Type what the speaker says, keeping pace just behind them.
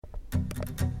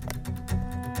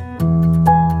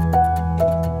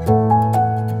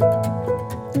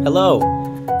Hello,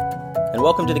 and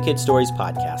welcome to the Kid Stories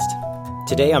podcast.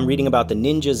 Today I'm reading about the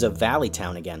ninjas of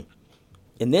Valleytown again.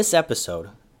 In this episode,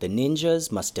 the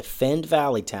ninjas must defend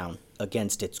Valleytown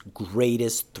against its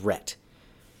greatest threat.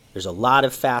 There's a lot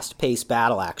of fast-paced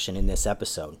battle action in this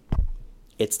episode.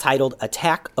 It's titled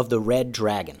Attack of the Red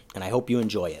Dragon, and I hope you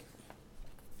enjoy it.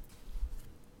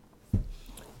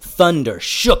 Thunder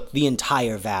shook the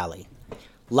entire valley.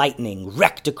 Lightning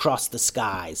wrecked across the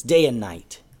skies, day and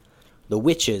night. The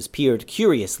witches peered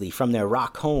curiously from their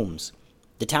rock homes.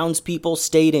 The townspeople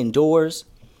stayed indoors.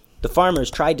 The farmers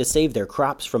tried to save their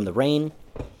crops from the rain.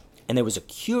 And there was a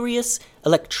curious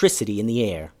electricity in the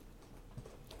air.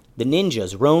 The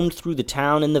ninjas roamed through the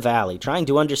town and the valley, trying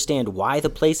to understand why the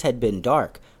place had been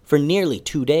dark for nearly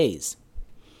 2 days.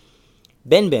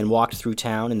 Ben walked through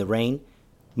town in the rain.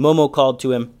 Momo called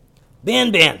to him,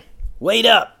 Ben, wait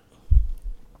up.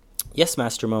 Yes,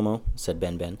 Master Momo, said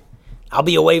Ben. I'll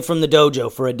be away from the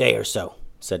dojo for a day or so,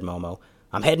 said Momo.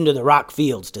 I'm heading to the rock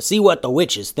fields to see what the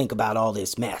witches think about all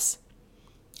this mess.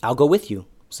 I'll go with you,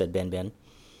 said Ben.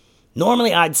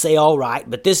 Normally I'd say all right,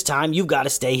 but this time you've got to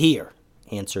stay here,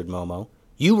 answered Momo.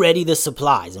 You ready the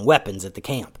supplies and weapons at the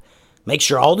camp. Make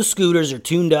sure all the scooters are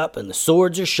tuned up and the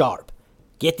swords are sharp.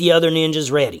 Get the other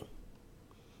ninjas ready.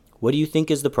 What do you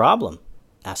think is the problem?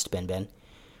 Asked Ben.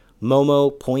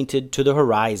 Momo pointed to the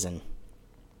horizon.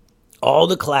 All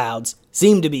the clouds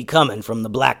seem to be coming from the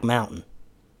Black Mountain.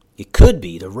 It could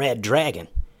be the Red Dragon.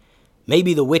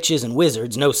 Maybe the witches and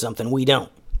wizards know something we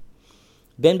don't.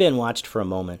 Ben watched for a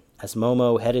moment as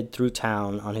Momo headed through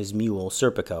town on his mule,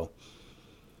 Serpico.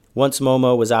 Once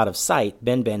Momo was out of sight,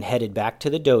 Ben headed back to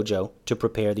the dojo to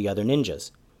prepare the other ninjas.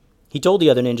 He told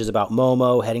the other ninjas about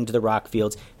Momo heading to the rock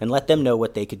fields and let them know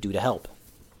what they could do to help.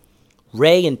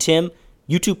 Ray and Tim,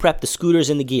 you two prep the scooters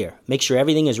and the gear. Make sure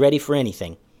everything is ready for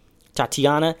anything.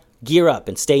 Tatiana, gear up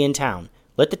and stay in town.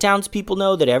 Let the townspeople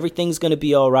know that everything's going to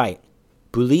be all right.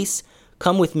 Bulis,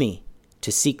 come with me to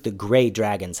seek the Gray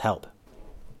Dragon's help.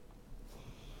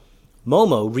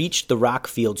 Momo reached the rock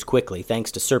fields quickly,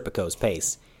 thanks to Serpico's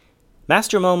pace.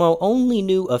 Master Momo only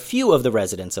knew a few of the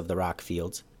residents of the rock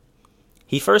fields.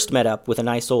 He first met up with a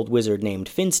nice old wizard named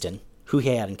Finston, who he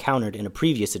had encountered in a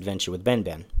previous adventure with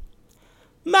Ben.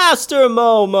 Master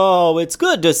Momo, it's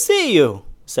good to see you,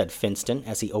 said Finston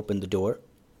as he opened the door.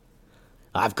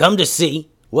 I've come to see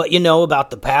what you know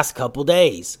about the past couple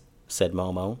days, said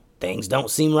Momo. Things don't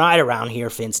seem right around here,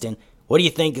 Finston. What do you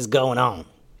think is going on?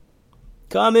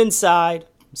 Come inside,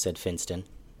 said Finston.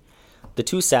 The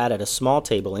two sat at a small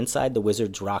table inside the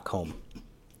wizard's rock home.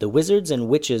 The wizards and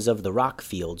witches of the rock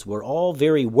fields were all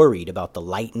very worried about the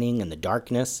lightning and the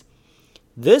darkness.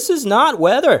 This is not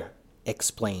weather,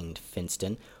 explained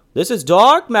Finston. This is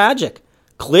dark magic,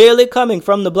 clearly coming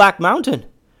from the Black Mountain.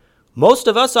 Most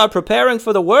of us are preparing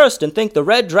for the worst and think the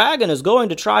Red Dragon is going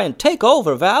to try and take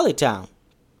over Valleytown.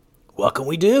 What can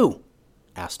we do?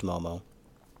 Asked Momo.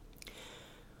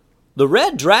 The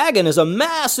Red Dragon is a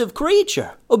massive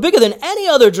creature, bigger than any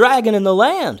other dragon in the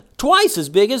land, twice as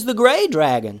big as the Gray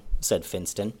Dragon, said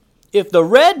Finston. If the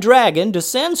Red Dragon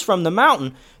descends from the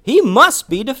mountain, he must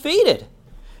be defeated.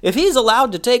 If he's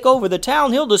allowed to take over the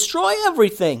town, he'll destroy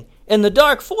everything, and the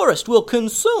dark forest will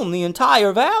consume the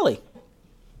entire valley.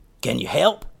 Can you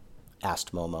help?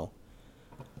 Asked Momo.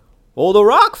 Oh, the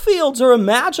rock fields are a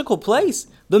magical place.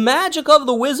 The magic of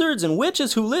the wizards and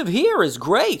witches who live here is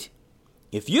great.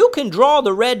 If you can draw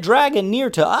the Red Dragon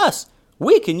near to us,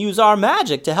 we can use our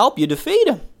magic to help you defeat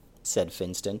him, said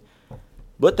Finston.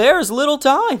 But there's little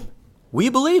time. We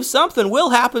believe something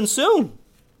will happen soon.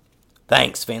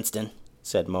 Thanks, Finston,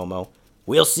 said Momo.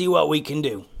 We'll see what we can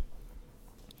do.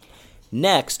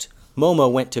 Next,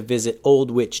 Momo went to visit Old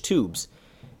Witch Tubes.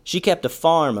 She kept a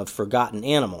farm of forgotten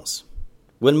animals.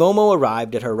 When Momo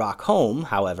arrived at her rock home,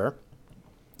 however,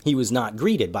 he was not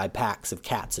greeted by packs of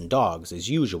cats and dogs as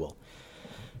usual.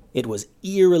 It was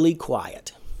eerily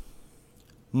quiet.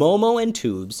 Momo and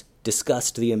Tubes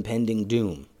discussed the impending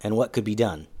doom and what could be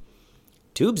done.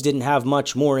 Tubes didn't have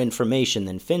much more information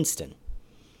than Finston.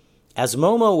 As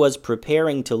Momo was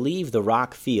preparing to leave the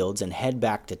rock fields and head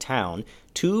back to town,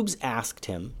 Tubes asked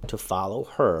him to follow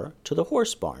her to the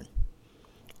horse barn.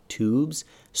 Tubes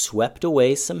swept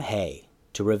away some hay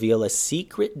to reveal a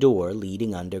secret door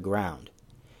leading underground.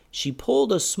 She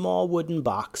pulled a small wooden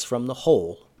box from the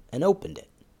hole and opened it.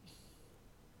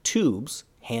 Tubes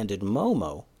handed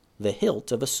Momo the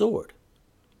hilt of a sword.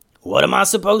 What am I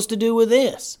supposed to do with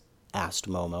this? Asked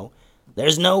Momo.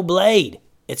 There's no blade.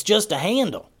 It's just a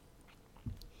handle.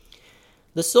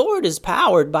 The sword is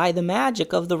powered by the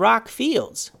magic of the rock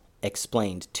fields,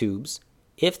 explained Tubes.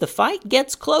 If the fight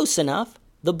gets close enough,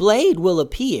 the blade will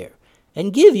appear,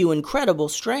 and give you incredible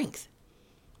strength.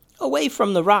 Away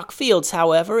from the rock fields,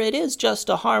 however, it is just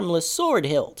a harmless sword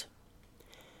hilt."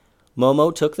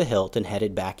 Momo took the hilt and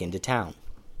headed back into town.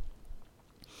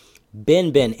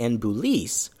 Ben and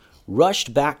Bulis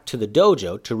rushed back to the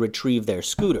dojo to retrieve their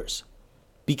scooters.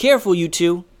 "Be careful, you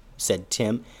two," said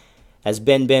Tim, as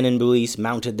Ben and Bulis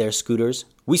mounted their scooters.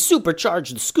 "We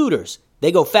supercharged the scooters.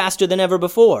 They go faster than ever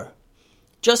before."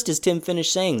 Just as Tim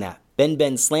finished saying that,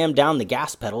 Ben slammed down the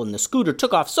gas pedal and the scooter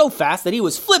took off so fast that he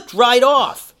was flipped right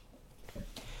off.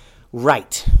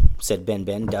 "Right," said Ben,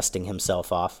 dusting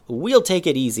himself off. "We'll take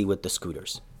it easy with the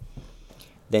scooters."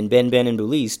 Then Ben and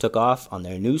Bulis took off on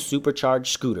their new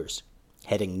supercharged scooters,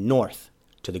 heading north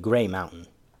to the Gray Mountain.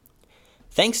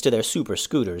 Thanks to their super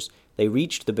scooters, they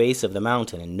reached the base of the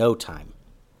mountain in no time.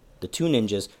 The two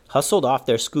ninjas hustled off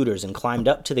their scooters and climbed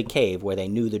up to the cave where they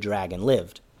knew the dragon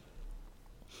lived.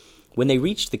 When they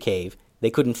reached the cave, they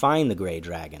couldn't find the gray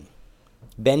dragon.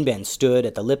 Ben stood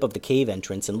at the lip of the cave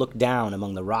entrance and looked down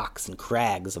among the rocks and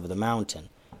crags of the mountain,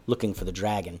 looking for the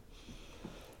dragon.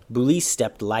 Bulis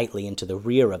stepped lightly into the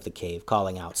rear of the cave,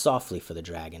 calling out softly for the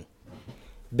dragon.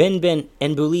 Ben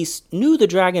and Bulis knew the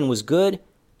dragon was good,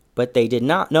 but they did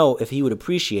not know if he would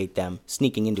appreciate them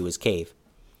sneaking into his cave.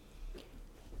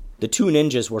 The two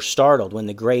ninjas were startled when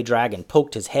the gray dragon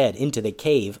poked his head into the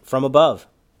cave from above.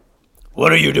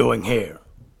 "What are you doing here?"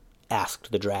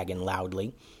 asked the dragon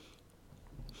loudly.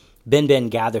 Ben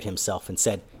gathered himself and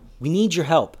said, "We need your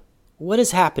help. What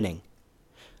is happening?"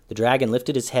 The dragon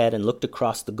lifted his head and looked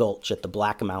across the gulch at the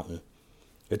Black Mountain.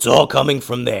 "It's all coming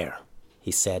from there,"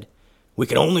 he said. "We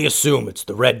can only assume it's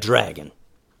the Red Dragon.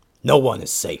 No one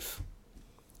is safe."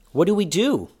 "What do we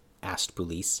do?" asked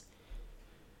Bulis.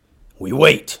 "We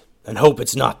wait and hope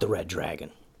it's not the Red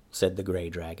Dragon," said the Gray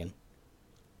Dragon.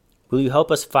 "Will you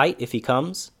help us fight if he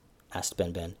comes?" asked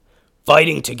Ben.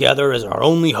 "Fighting together is our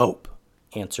only hope,"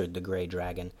 answered the Gray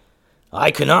Dragon.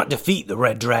 "I cannot defeat the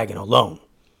Red Dragon alone.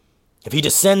 If he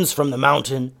descends from the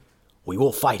mountain, we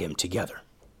will fight him together."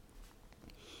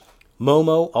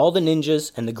 Momo, all the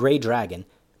ninjas, and the Gray Dragon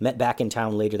met back in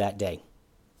town later that day.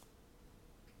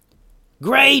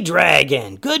 "Gray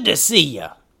Dragon, good to see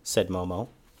ya," said Momo.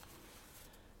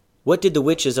 "What did the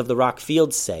witches of the rock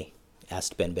fields say?"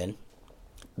 asked Ben.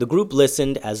 The group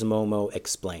listened as Momo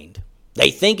explained.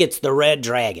 "They think it's the Red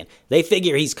Dragon. They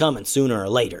figure he's coming sooner or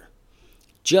later."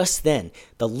 Just then,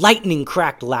 the lightning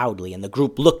cracked loudly, and the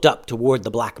group looked up toward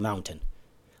the Black Mountain.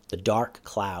 The dark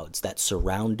clouds that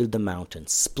surrounded the mountain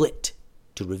split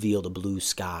to reveal the blue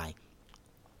sky.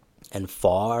 And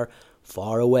far,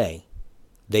 far away,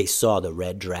 they saw the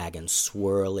Red Dragon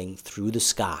swirling through the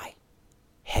sky,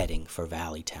 heading for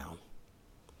Valley Town.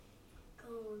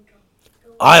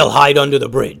 "I'll hide under the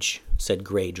bridge," said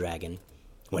Gray Dragon.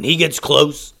 "When he gets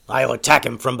close, I'll attack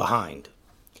him from behind."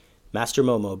 Master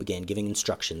Momo began giving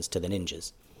instructions to the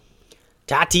ninjas.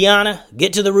 "Tatiana,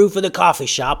 get to the roof of the coffee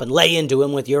shop and lay into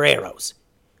him with your arrows.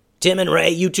 Tim and Ray,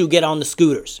 you two get on the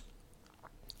scooters.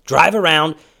 Drive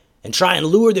around and try and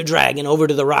lure the dragon over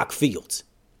to the rock fields.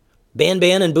 Ben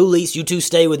and Bulis, you two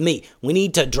stay with me. We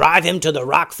need to drive him to the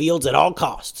rock fields at all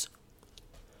costs."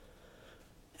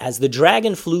 As the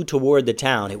dragon flew toward the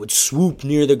town, it would swoop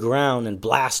near the ground and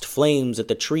blast flames at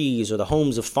the trees or the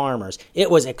homes of farmers.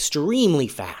 It was extremely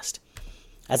fast.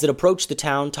 As it approached the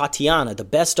town, Tatiana, the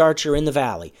best archer in the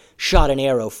valley, shot an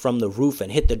arrow from the roof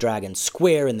and hit the dragon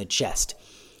square in the chest.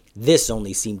 This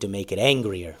only seemed to make it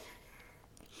angrier.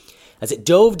 As it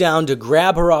dove down to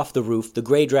grab her off the roof, the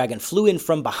gray dragon flew in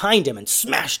from behind him and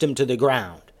smashed him to the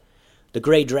ground. The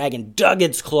gray dragon dug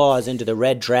its claws into the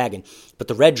red dragon, but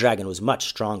the red dragon was much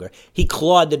stronger. He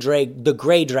clawed the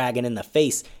gray dragon in the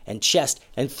face and chest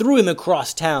and threw him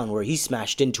across town, where he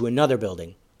smashed into another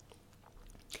building.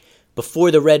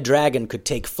 Before the red dragon could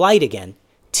take flight again,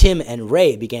 Tim and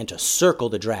Ray began to circle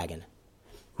the dragon.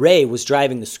 Ray was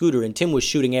driving the scooter and Tim was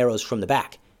shooting arrows from the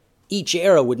back. Each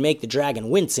arrow would make the dragon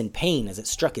wince in pain as it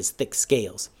struck his thick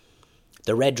scales.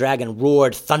 The red dragon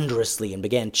roared thunderously and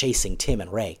began chasing Tim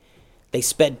and Ray. They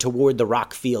sped toward the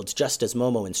rock fields just as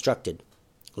Momo instructed.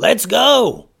 "Let's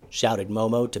go!" shouted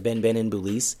Momo to Ben and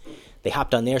Bulis. They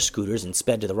hopped on their scooters and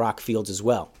sped to the rock fields as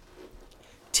well.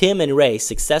 Tim and Ray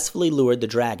successfully lured the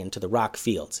dragon to the rock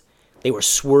fields. They were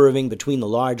swerving between the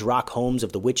large rock homes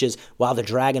of the witches while the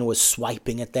dragon was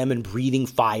swiping at them and breathing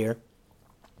fire.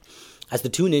 As the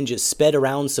two ninjas sped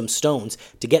around some stones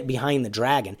to get behind the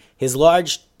dragon, his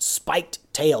large spiked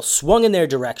tail swung in their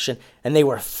direction, and they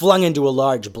were flung into a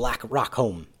large black rock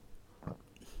home.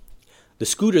 The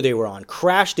scooter they were on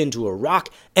crashed into a rock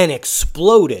and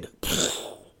exploded.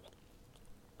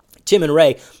 Tim and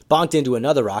Ray bonked into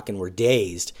another rock and were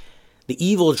dazed. The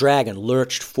evil dragon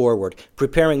lurched forward,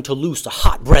 preparing to loose a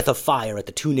hot breath of fire at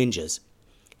the two ninjas.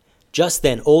 Just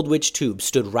then, Old Witch Tubes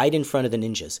stood right in front of the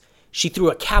ninjas. She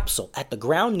threw a capsule at the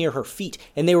ground near her feet,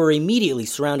 and they were immediately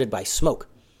surrounded by smoke.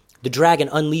 The dragon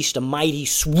unleashed a mighty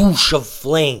swoosh of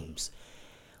flames.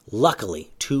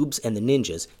 Luckily, Tubes and the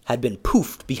ninjas had been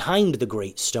poofed behind the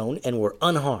great stone and were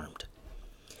unharmed.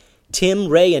 Tim,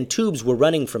 Ray, and Tubes were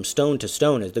running from stone to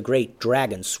stone as the great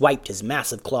dragon swiped his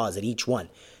massive claws at each one.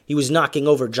 He was knocking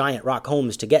over giant rock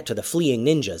homes to get to the fleeing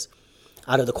ninjas.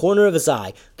 Out of the corner of his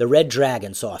eye, the red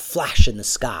dragon saw a flash in the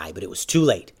sky, but it was too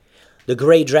late. The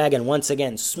gray dragon once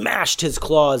again smashed his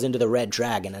claws into the red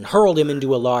dragon and hurled him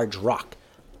into a large rock.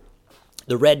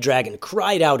 The red dragon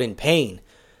cried out in pain.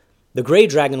 The gray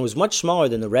dragon was much smaller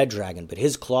than the red dragon, but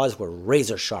his claws were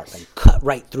razor sharp and cut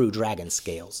right through dragon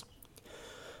scales.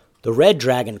 The red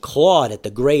dragon clawed at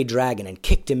the gray dragon and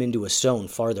kicked him into a stone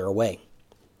farther away.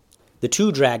 The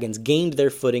two dragons gained their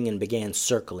footing and began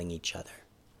circling each other.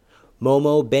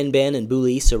 Momo, Ben, and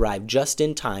Bulis arrived just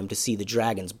in time to see the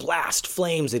dragons blast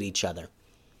flames at each other.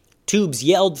 Tubes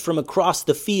yelled from across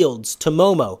the fields to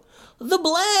Momo. "The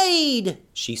blade!"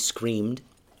 she screamed.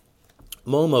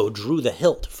 Momo drew the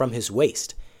hilt from his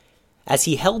waist. As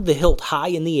he held the hilt high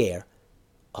in the air,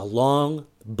 a long,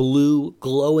 blue,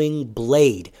 glowing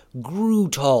blade grew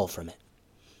tall from it.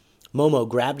 Momo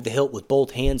grabbed the hilt with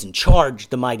both hands and charged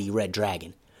the mighty red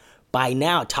dragon. By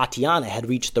now, Tatiana had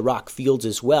reached the rock fields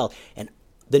as well, and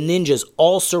the ninjas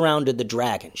all surrounded the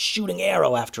dragon, shooting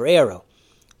arrow after arrow.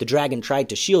 The dragon tried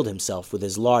to shield himself with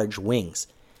his large wings.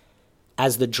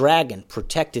 As the dragon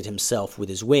protected himself with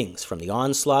his wings from the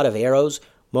onslaught of arrows,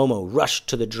 Momo rushed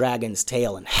to the dragon's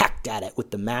tail and hacked at it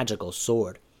with the magical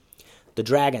sword. The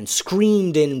dragon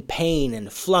screamed in pain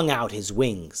and flung out his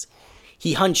wings.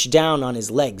 He hunched down on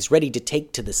his legs, ready to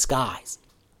take to the skies.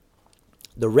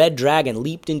 The red dragon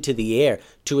leaped into the air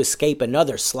to escape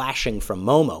another slashing from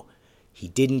Momo. He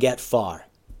didn't get far.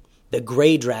 The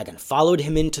gray dragon followed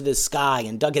him into the sky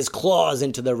and dug his claws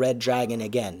into the red dragon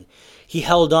again. He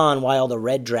held on while the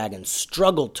red dragon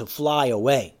struggled to fly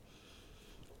away.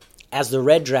 As the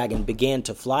red dragon began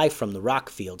to fly from the rock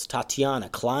fields, Tatiana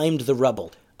climbed the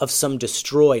rubble of some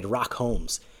destroyed rock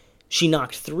homes. She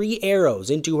knocked 3 arrows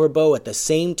into her bow at the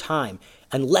same time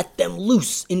and let them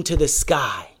loose into the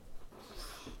sky.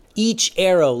 Each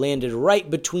arrow landed right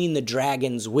between the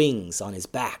dragon's wings on his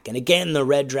back, and again the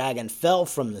red dragon fell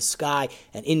from the sky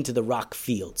and into the rock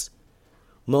fields.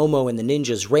 Momo and the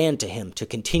ninjas ran to him to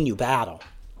continue battle.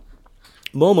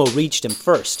 Momo reached him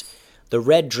first. The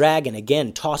red dragon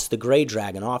again tossed the gray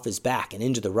dragon off his back and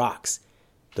into the rocks.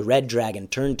 The red dragon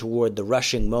turned toward the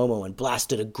rushing Momo and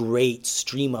blasted a great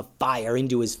stream of fire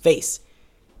into his face.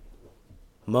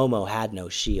 Momo had no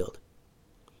shield.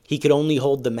 He could only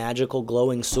hold the magical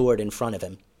glowing sword in front of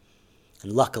him,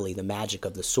 and luckily the magic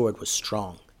of the sword was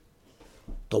strong.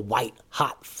 The white,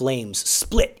 hot flames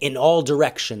split in all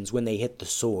directions when they hit the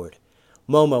sword.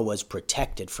 Momo was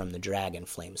protected from the dragon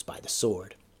flames by the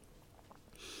sword.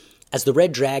 As the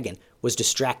red dragon was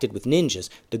distracted with ninjas,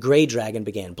 the gray dragon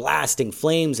began blasting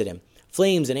flames at him.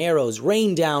 Flames and arrows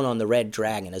rained down on the red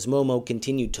dragon as Momo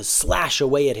continued to slash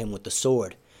away at him with the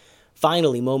sword.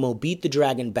 Finally, Momo beat the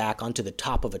dragon back onto the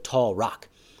top of a tall rock.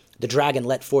 The dragon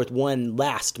let forth one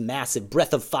last massive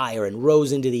breath of fire and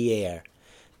rose into the air.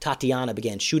 Tatiana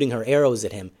began shooting her arrows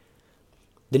at him.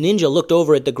 The ninja looked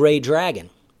over at the gray dragon.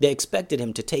 They expected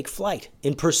him to take flight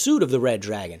in pursuit of the red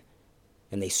dragon,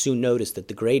 and they soon noticed that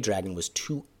the gray dragon was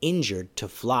too injured to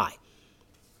fly.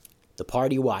 The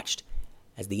party watched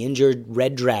as the injured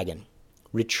red dragon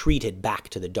retreated back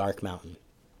to the dark mountain.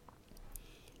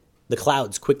 The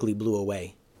clouds quickly blew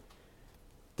away.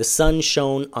 The sun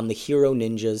shone on the hero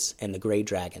ninjas and the gray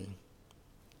dragon.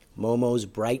 Momo's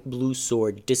bright blue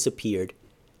sword disappeared,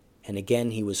 and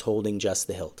again he was holding just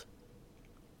the hilt.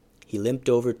 He limped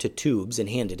over to Tubes and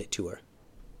handed it to her.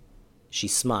 She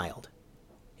smiled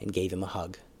and gave him a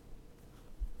hug.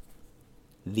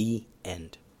 The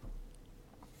end.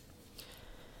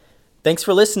 Thanks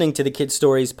for listening to the Kid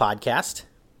Stories podcast.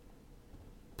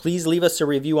 Please leave us a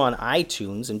review on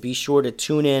iTunes and be sure to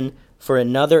tune in for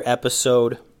another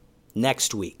episode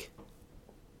next week.